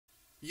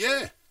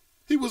Yeah,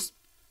 he was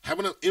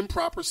having an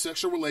improper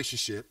sexual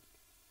relationship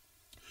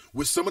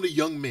with some of the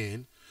young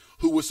men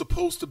who were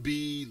supposed to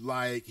be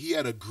like, he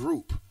had a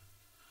group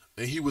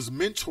and he was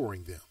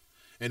mentoring them.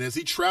 And as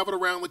he traveled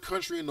around the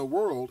country and the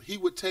world, he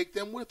would take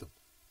them with him.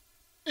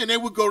 And they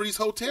would go to these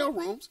hotel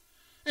rooms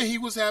and he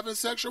was having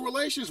sexual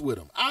relations with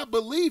them. I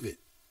believe it.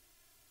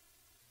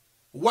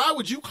 Why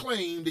would you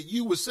claim that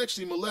you were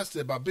sexually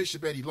molested by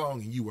Bishop Eddie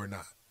Long and you were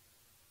not?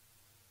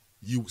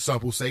 Some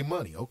people say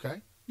money.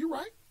 Okay, you're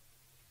right.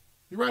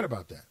 You're right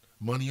about that.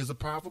 Money is a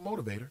powerful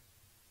motivator.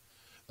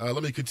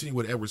 Let me continue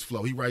with Edward's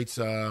flow. He writes,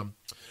 a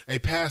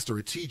pastor,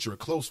 a teacher, a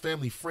close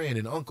family friend,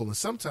 an uncle, and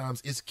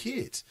sometimes it's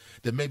kids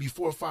that may be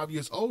 4 or 5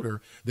 years older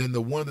than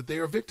the one that they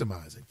are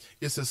victimizing.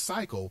 It's a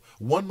cycle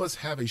one must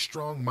have a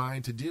strong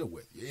mind to deal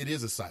with. It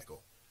is a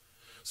cycle.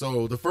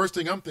 So the first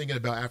thing I'm thinking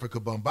about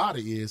Africa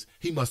Bambaataa is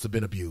he must have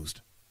been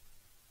abused.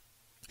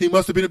 He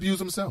must have been abused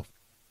himself.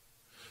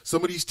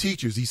 Some of these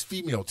teachers, these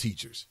female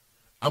teachers,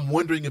 I'm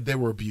wondering if they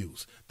were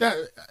abused.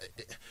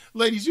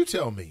 Ladies, you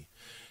tell me.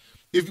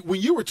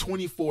 When you were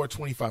 24,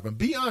 25, and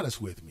be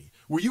honest with me,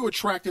 were you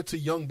attracted to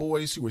young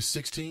boys who were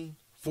 16,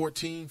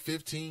 14,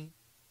 15?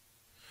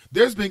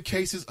 There's been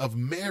cases of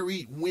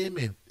married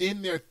women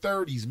in their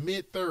 30s,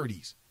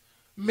 mid-30s,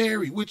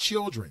 married with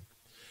children,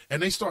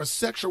 and they start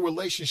sexual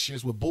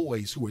relationships with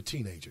boys who are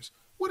teenagers.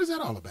 What is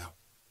that all about?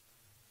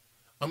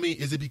 I mean,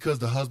 is it because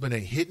the husband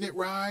ain't hitting it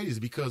right? Is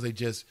it because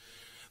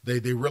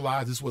they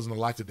realized this wasn't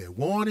the life that they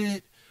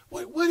wanted?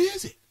 What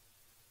is it?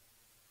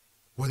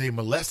 Were they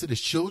molested as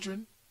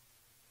children?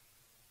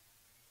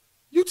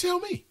 You tell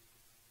me.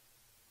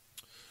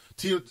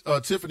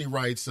 Tiffany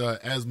writes,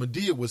 as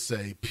Medea would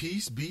say,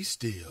 peace be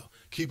still.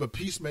 Keep a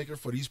peacemaker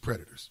for these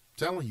predators.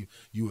 I'm telling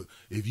you,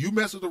 if you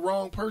mess with the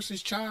wrong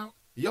person's child,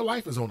 your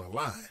life is on the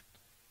line.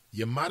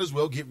 You might as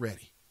well get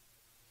ready.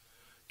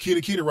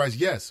 Keena writes,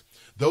 yes,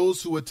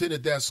 those who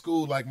attended that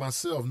school like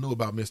myself knew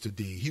about Mr.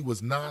 D. He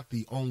was not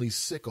the only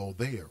sicko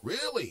there.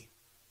 Really?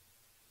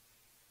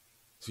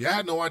 See, I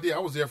had no idea. I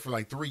was there for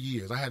like 3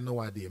 years. I had no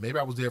idea. Maybe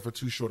I was there for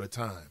too short a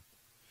time.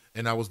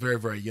 And I was very,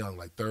 very young,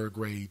 like 3rd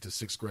grade to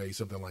 6th grade,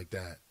 something like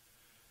that.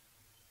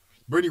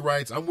 Brittany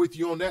writes, I'm with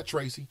you on that,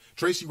 Tracy.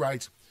 Tracy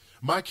writes,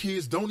 my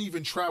kids don't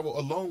even travel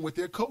alone with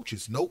their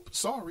coaches. Nope,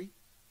 sorry.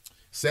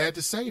 Sad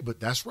to say, but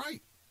that's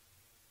right.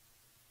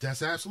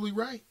 That's absolutely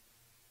right.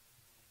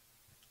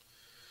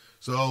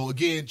 So,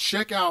 again,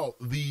 check out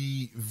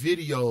the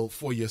video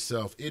for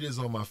yourself. It is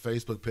on my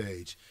Facebook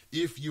page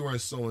if you are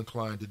so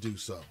inclined to do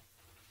so.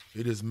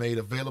 It is made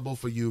available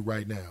for you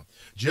right now.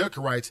 Jerica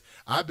writes,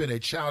 I've been a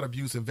child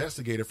abuse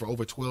investigator for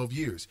over 12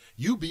 years.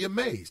 You'd be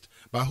amazed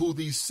by who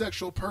these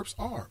sexual perps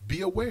are.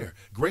 Be aware.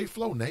 Great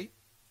flow, Nate.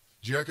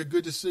 Jerica,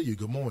 good to see you.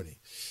 Good morning.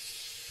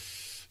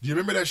 Do you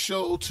remember that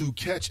show, To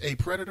Catch a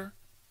Predator?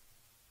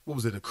 What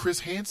was it, a Chris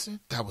Hansen?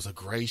 That was a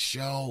great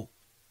show.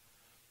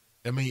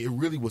 I mean, it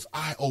really was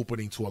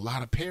eye-opening to a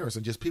lot of parents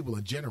and just people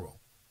in general.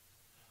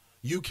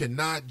 You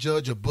cannot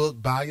judge a book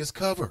by its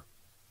cover.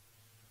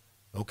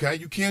 Okay,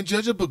 you can't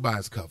judge a book by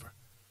its cover.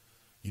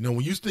 You know,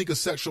 when you think a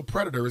sexual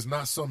predator, it's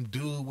not some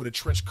dude with a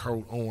trench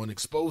coat on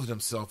exposing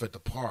himself at the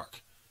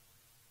park.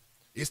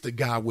 It's the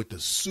guy with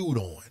the suit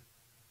on,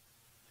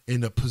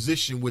 in the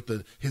position with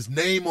his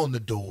name on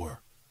the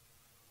door,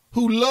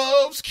 who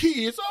loves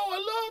kids. Oh, I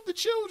love the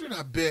children.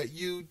 I bet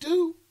you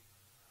do.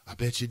 I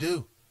bet you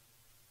do.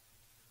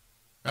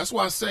 That's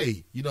why I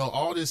say, you know,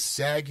 all this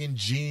sagging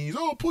jeans,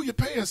 oh, pull your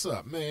pants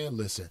up. Man,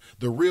 listen,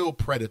 the real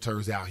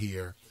predators out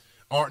here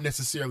aren't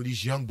necessarily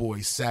these young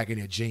boys sagging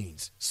their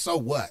jeans. So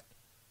what?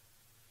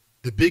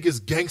 The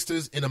biggest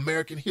gangsters in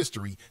American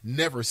history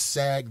never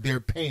sagged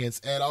their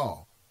pants at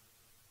all.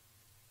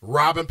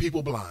 Robbing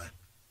people blind.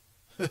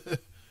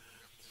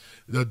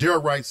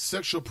 Daryl writes,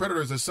 sexual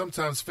predators are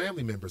sometimes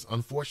family members.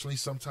 Unfortunately,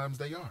 sometimes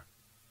they are.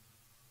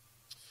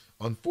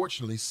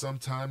 Unfortunately,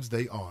 sometimes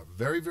they are.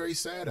 Very, very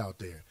sad out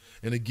there.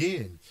 And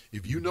again,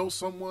 if you know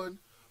someone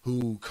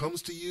who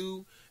comes to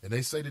you and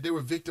they say that they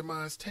were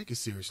victimized, take it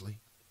seriously.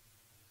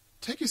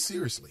 Take it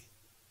seriously.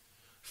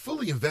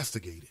 Fully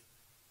investigate it.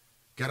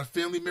 Got a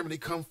family member, they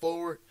come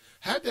forward.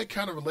 Have that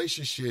kind of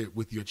relationship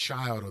with your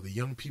child or the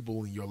young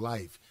people in your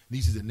life,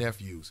 nieces and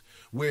nephews,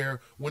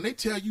 where when they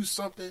tell you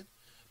something,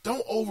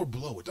 don't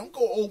overblow it. Don't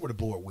go over the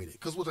board with it.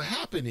 Because what will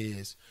happen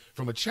is,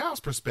 from a child's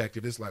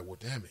perspective, it's like, well,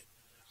 damn it,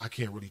 I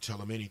can't really tell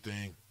them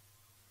anything.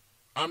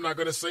 I'm not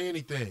going to say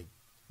anything.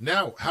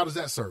 Now, how does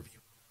that serve you?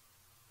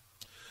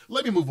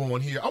 Let me move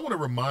on here. I want to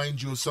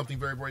remind you of something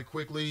very, very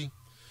quickly.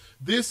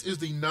 This is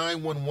the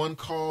 911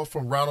 call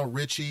from Ronald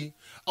Ritchie.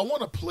 I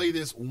want to play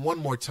this one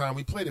more time.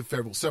 We played it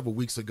several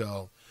weeks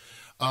ago.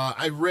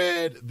 I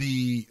read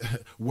the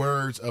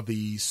words of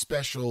the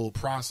special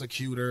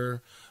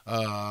prosecutor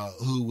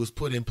who was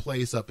put in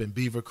place up in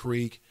Beaver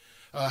Creek.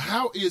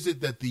 How is it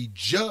that the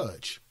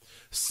judge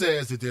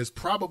says that there's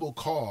probable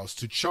cause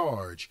to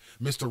charge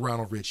Mr.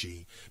 Ronald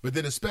Ritchie, but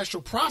then a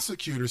special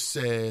prosecutor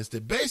says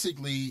that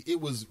basically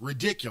it was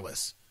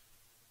ridiculous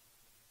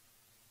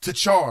to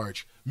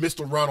charge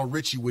Mr. Ronald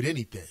Ritchie with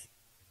anything?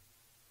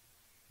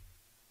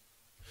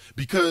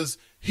 Because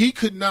he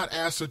could not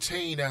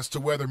ascertain as to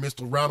whether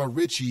Mr. Ronald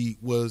Ritchie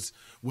was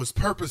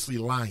purposely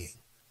lying.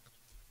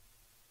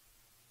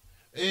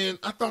 And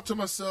I thought to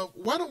myself,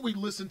 why don't we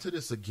listen to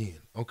this again?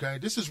 Okay,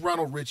 this is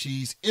Ronald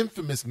Ritchie's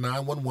infamous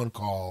 911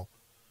 call,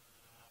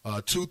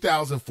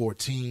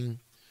 2014.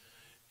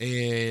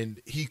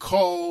 And he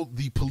called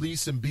the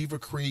police in Beaver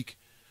Creek,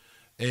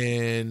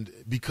 and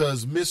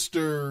because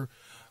it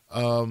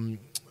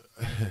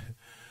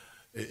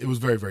was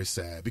very, very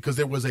sad, because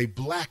there was a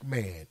black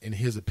man, in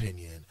his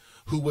opinion,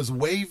 who was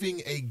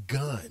waving a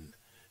gun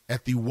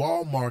at the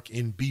Walmart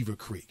in Beaver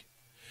Creek.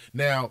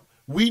 Now,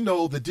 we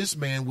know that this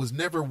man was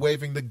never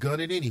waving the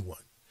gun at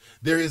anyone.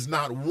 There is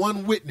not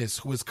one witness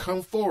who has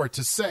come forward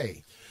to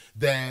say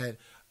that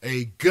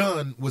a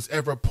gun was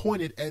ever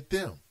pointed at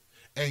them.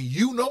 And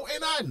you know,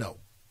 and I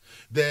know,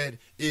 that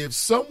if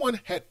someone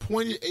had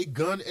pointed a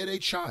gun at a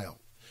child,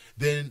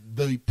 then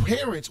the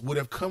parents would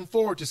have come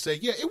forward to say,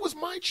 yeah, it was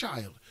my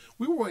child.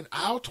 We were in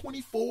aisle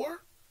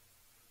 24,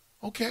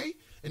 okay?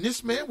 And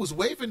this man was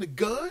waving the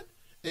gun,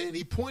 and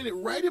he pointed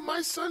right in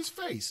my son's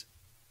face.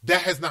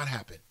 That has not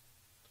happened.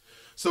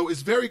 So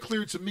it's very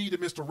clear to me that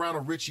Mr.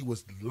 Ronald Ritchie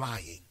was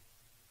lying,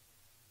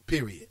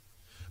 period.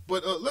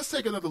 But let's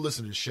take another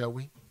listen to this, shall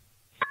we?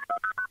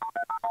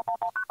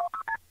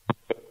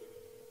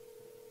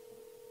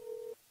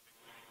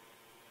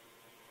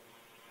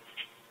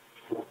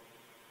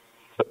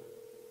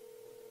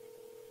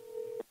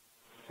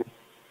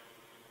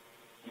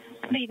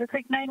 Beaver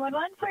Creek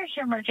 911, where's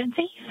your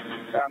emergency?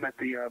 I'm at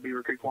the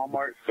Beaver Creek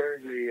Walmart.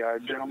 There's a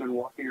gentleman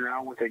walking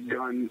around with a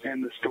gun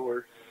in the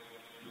store.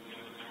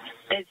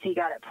 Is he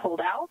got it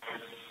pulled out?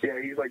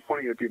 Yeah, he's like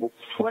pointing at people.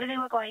 What does he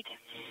look like?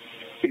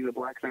 He's a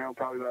black male,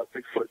 probably about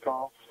 6 foot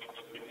tall.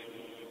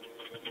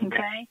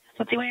 Okay.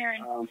 What's he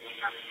wearing?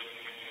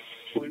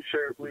 Blue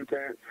shirt, blue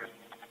pants.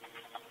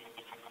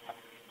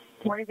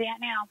 Where is he at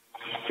now?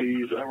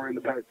 He's over in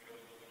the pets.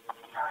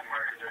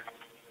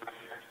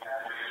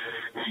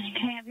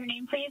 Can I have your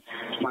name, please?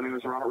 My name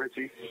is Ronald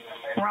Ritchie.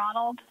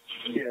 Ronald?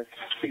 Yes,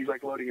 he's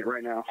like loading it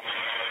right now.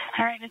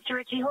 All right, Mr.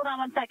 Ritchie, hold on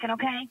 1 second,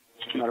 okay?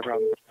 Not a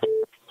problem.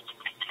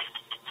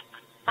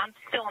 I'm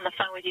still on the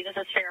phone with you. This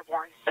is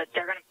Fairborn, but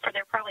they're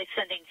probably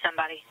sending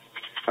somebody.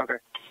 Okay.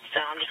 So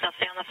I'm just gonna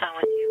stay on the phone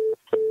with you.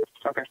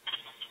 Okay.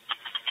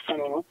 I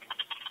don't know.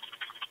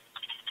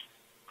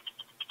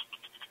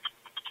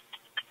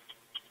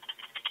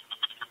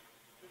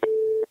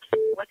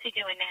 What's he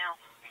doing now?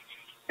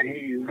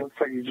 He looks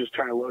like he's just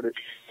trying to load it.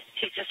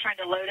 He's just trying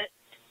to load it?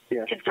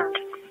 Yeah. Confirm.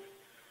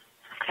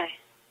 Okay.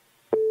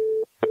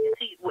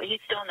 He's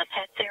still in the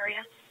pets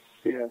area?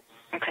 Yeah.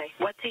 Okay.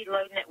 What's he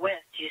loading it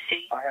with? Do you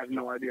see? I have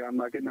no idea. I'm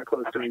not getting that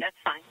close to Okay, him. that's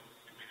fine.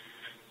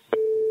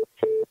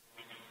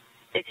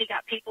 Has he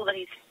got people that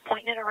he's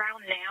pointing it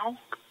around now?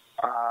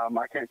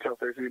 I can't tell if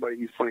there's anybody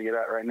he's pointing it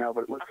at right now,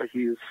 but it looks like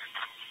he's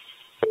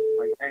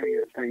like aiming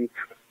at things.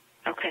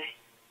 Okay.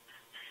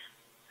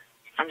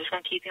 I'm just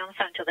going to keep you on the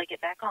phone until they get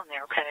back on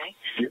there, okay?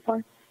 You're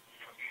fine.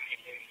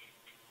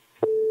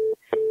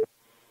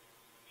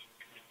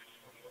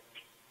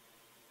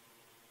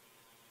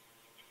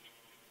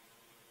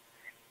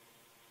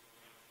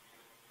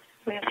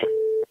 We have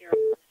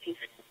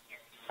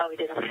we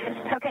did.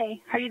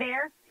 Okay, are you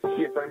there?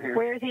 Yes, I'm here.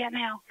 Where is he at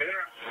now?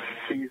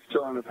 He's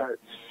still in the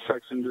pet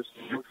section. Just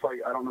looks like,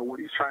 I don't know what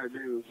he's trying to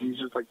do. He's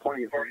just like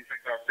pointing at 46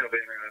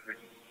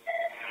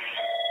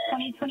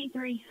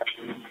 2023.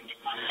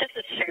 This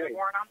is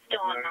Fairborn. I'm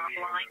still on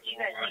line. Do you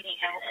guys need any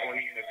help?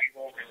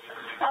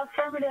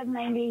 Affirmative,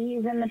 90.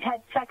 He's in the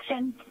pet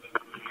section.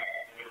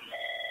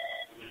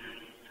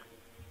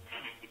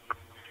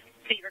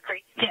 Beaver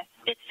Creek? Yes.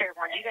 It's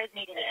Fairborn. Do you guys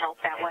need any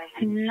help that way?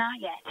 Not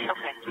yet.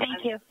 Okay.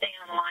 Thank you. Stay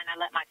on the line. I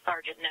let my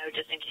sergeant know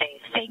just in case.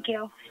 Thank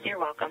you.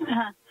 You're welcome.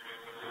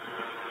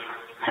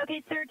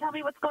 Okay, sir, tell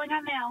me what's going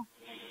on now.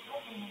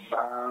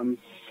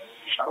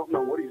 I don't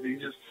know what he's doing.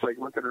 He's just like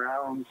looking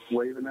around,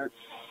 waving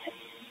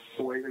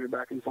it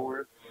back and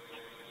forth.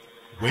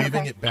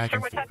 Waving it back Sir,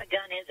 and what forth. type of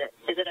gun is it?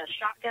 Is it a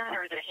shotgun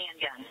or is it a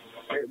handgun?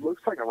 It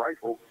looks like a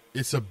rifle.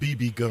 It's a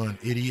BB gun,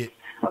 idiot.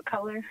 What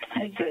color is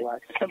it?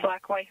 Black. The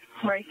black white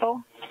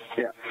rifle?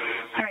 Yeah.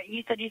 All right,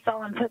 you said you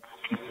saw him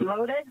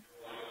loaded?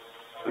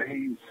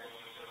 He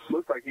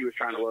looks like he was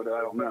trying to load it.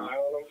 I don't know.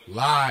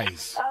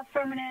 Lies.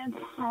 Affirmative.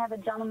 I have a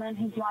gentleman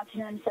who's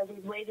watching him, says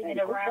he's waving it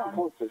around.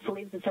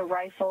 Believes it's a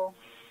rifle.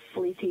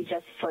 Believes he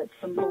just put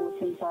some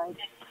bullets inside.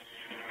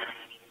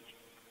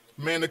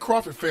 Man, the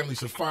Crawford family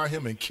should fire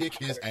him and kick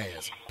his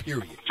ass,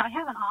 period. I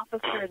have an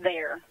officer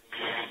there.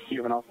 You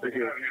have an officer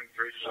here.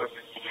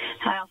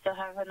 I also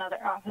have another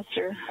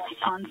officer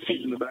on He's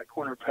scene. in the back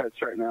corner of pets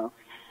right now.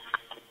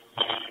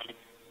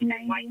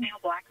 White male,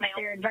 black male?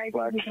 They're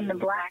advising he's in the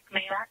black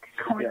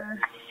corner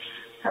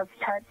of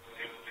pets.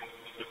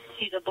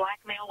 He's a black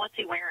male. What's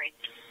he wearing?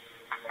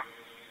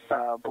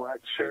 Black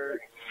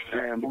shirt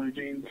and blue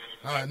jeans.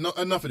 All right, no,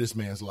 enough of this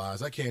man's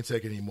lies. I can't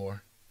take it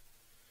anymore.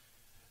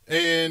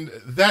 And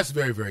that's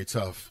very, very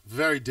tough.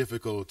 Very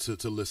difficult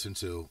to listen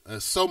to.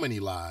 So many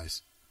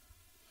lies.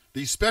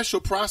 The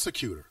special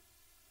prosecutor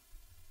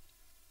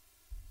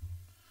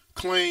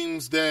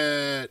claims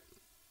that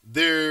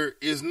there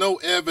is no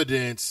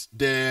evidence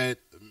that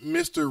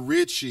Mr.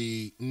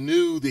 Ritchie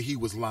knew that he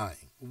was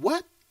lying.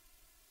 What?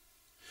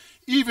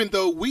 Even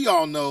though we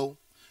all know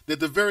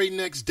that the very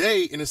next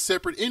day in a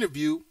separate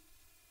interview,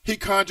 he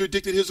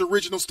contradicted his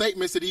original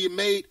statements that he had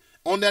made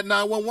on that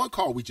 911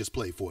 call we just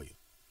played for you.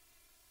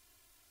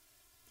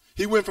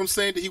 He went from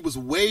saying that he was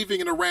waving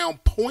it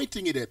around,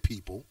 pointing it at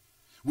people,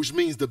 which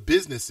means the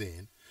business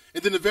end.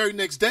 And then the very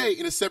next day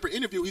in a separate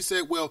interview, he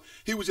said, well,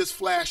 he was just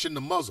flashing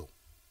the muzzle.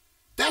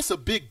 That's a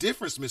big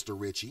difference, Mr.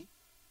 Ritchie.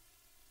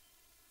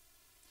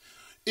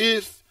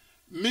 If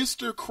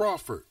Mr.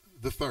 Crawford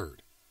III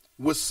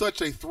was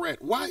such a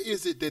threat, why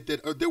is it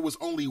that there was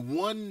only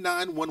one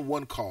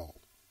 911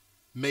 call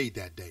made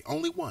that day?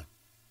 Only one.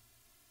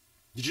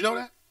 Did you know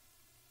that?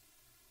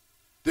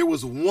 There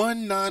was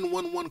one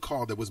 911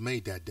 call that was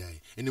made that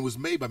day, and it was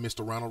made by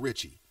Mr. Ronald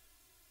Ritchie.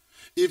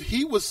 If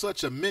he was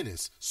such a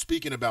menace,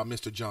 speaking about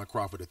Mr. John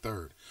Crawford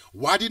III,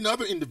 why didn't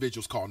other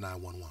individuals call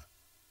 911?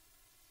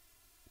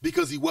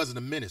 Because he wasn't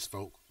a menace,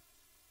 folk.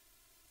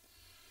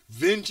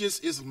 Vengeance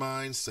is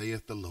mine,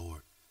 saith the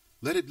Lord.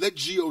 Let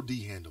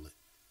G.O.D. handle it.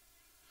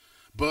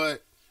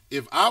 But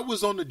if I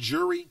was on the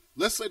jury,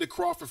 let's say the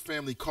Crawford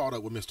family caught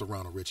up with Mr.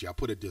 Ronald Ritchie. I'll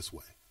put it this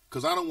way,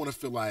 because I don't want to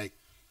feel like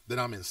that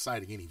I'm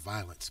inciting any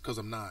violence, because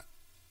I'm not.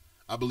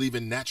 I believe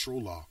in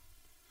natural law.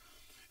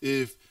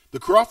 If the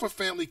Crawford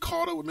family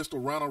caught up with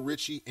Mr. Ronald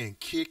Ritchie and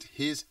kicked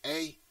his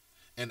A,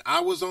 and I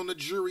was on the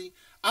jury,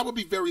 I would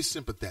be very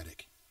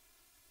sympathetic.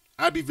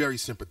 I'd be very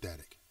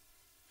sympathetic.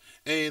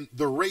 And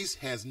the race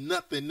has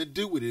nothing to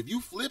do with it. If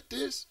you flip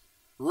this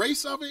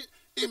race of it,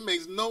 it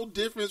makes no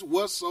difference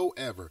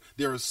whatsoever.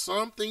 There are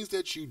some things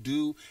that you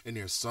do, and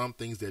there are some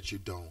things that you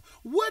don't.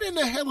 What in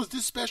the hell is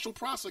this special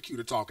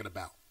prosecutor talking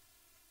about?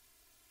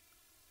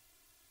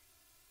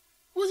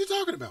 What is he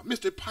talking about?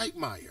 Mr.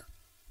 Pipemeyer.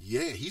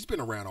 Yeah, he's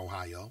been around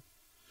Ohio.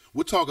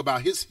 We'll talk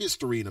about his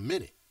history in a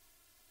minute.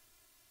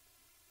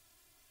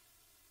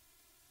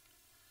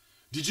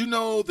 Did you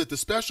know that the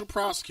special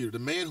prosecutor, the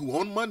man who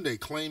on Monday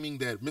claiming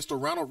that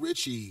Mr. Ronald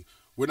Ritchie,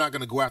 we're not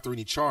going to go after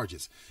any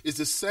charges, is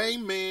the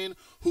same man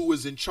who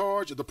was in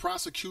charge of the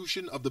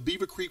prosecution of the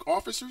Beaver Creek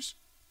officers?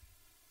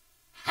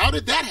 How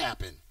did that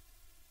happen?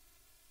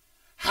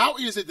 How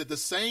is it that the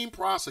same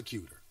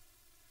prosecutor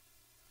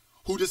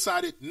who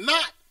decided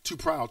not to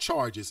file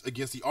charges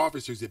against the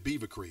officers at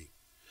Beaver Creek,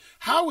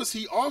 how is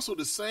he also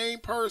the same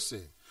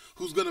person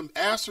who's going to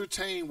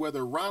ascertain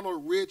whether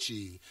Ronald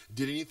Ritchie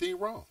did anything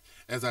wrong?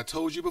 As I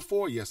told you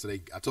before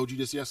yesterday, I told you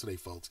this yesterday,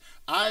 folks,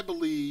 I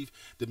believe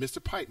that Mr.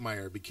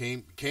 Pipemeyer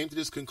came to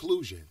this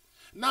conclusion,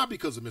 not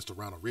because of Mr.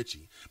 Ronald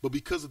Ritchie, but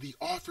because of the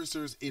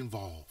officers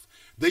involved.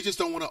 They just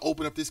don't want to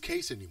open up this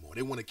case anymore.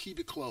 They want to keep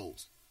it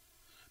closed.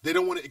 They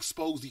don't want to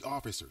expose the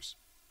officers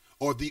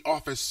or the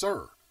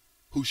officer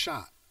who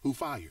shot, who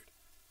fired.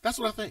 That's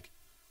what I think.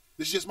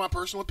 This is just my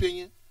personal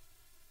opinion.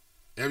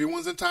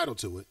 Everyone's entitled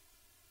to it.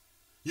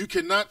 You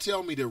cannot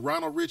tell me that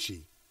Ronald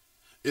Ritchie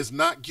is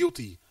not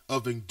guilty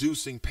of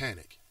inducing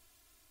panic.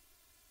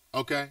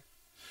 Okay?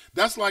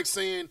 That's like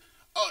saying,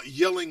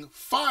 yelling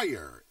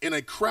fire in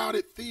a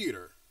crowded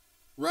theater,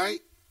 right?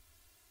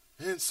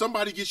 And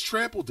somebody gets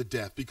trampled to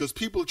death because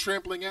people are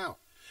trampling out.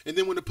 And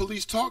then when the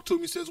police talk to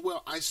him, he says,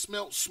 well, I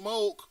smelled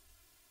smoke.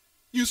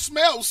 You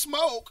smell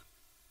smoke?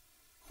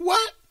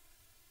 What?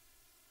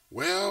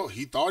 Well,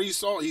 he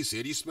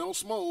said he smelled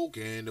smoke,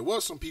 and there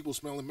was some people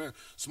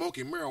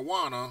smoking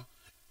marijuana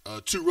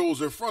 2 rows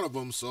in front of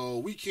him, so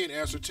we can't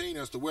ascertain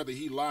as to whether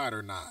he lied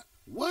or not.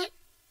 What?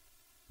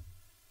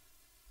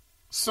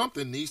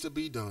 Something needs to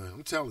be done.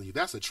 I'm telling you,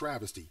 that's a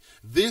travesty.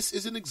 This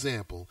is an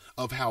example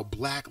of how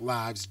black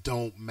lives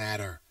don't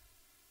matter.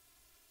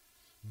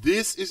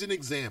 This is an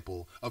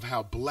example of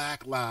how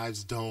black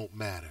lives don't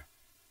matter.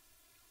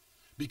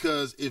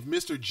 Because if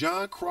Mr.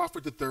 John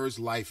Crawford III's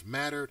life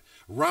mattered,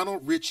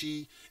 Ronald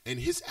Ritchie and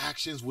his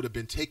actions would have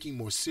been taken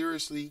more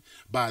seriously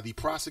by the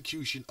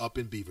prosecution up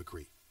in Beaver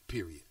Creek,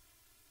 period.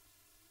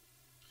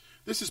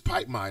 This is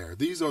Pipemeyer.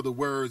 These are the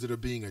words that are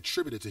being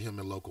attributed to him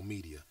in local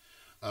media.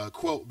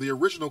 Quote, the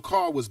original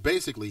call was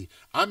basically,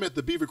 I'm at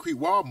the Beaver Creek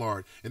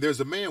Walmart and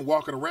there's a man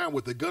walking around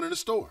with a gun in the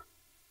store.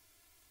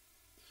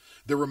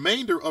 The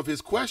remainder of his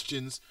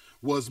questions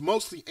was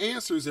mostly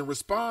answers in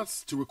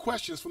response to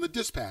questions from the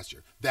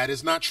dispatcher. That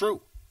is not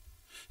true.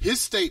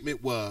 His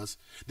statement was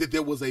that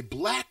there was a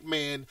black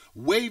man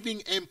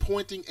waving and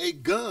pointing a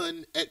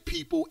gun at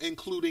people,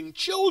 including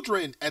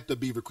children, at the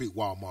Beaver Creek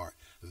Walmart.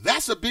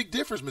 That's a big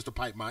difference, Mr.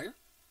 Pipemeyer.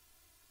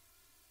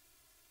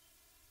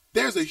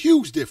 There's a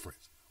huge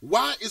difference.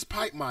 Why is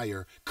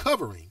Pipemeyer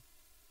covering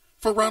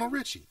for Ronald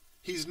Ritchie?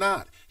 He's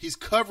not. He's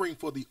covering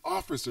for the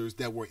officers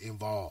that were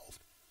involved.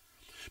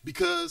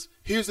 Because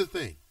here's the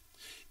thing.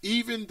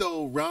 Even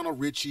though Ronald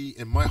Ritchie,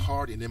 in my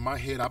heart and in my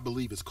head, I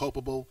believe is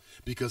culpable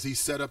because he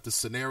set up the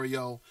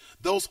scenario,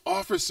 those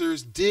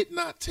officers did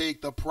not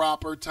take the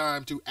proper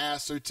time to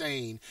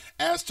ascertain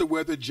as to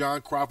whether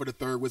John Crawford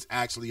III was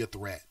actually a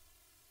threat.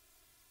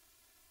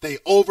 They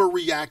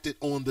overreacted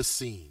on the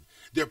scene.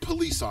 They're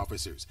police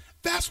officers.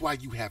 That's why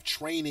you have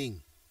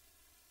training.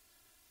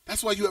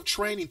 That's why you have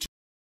training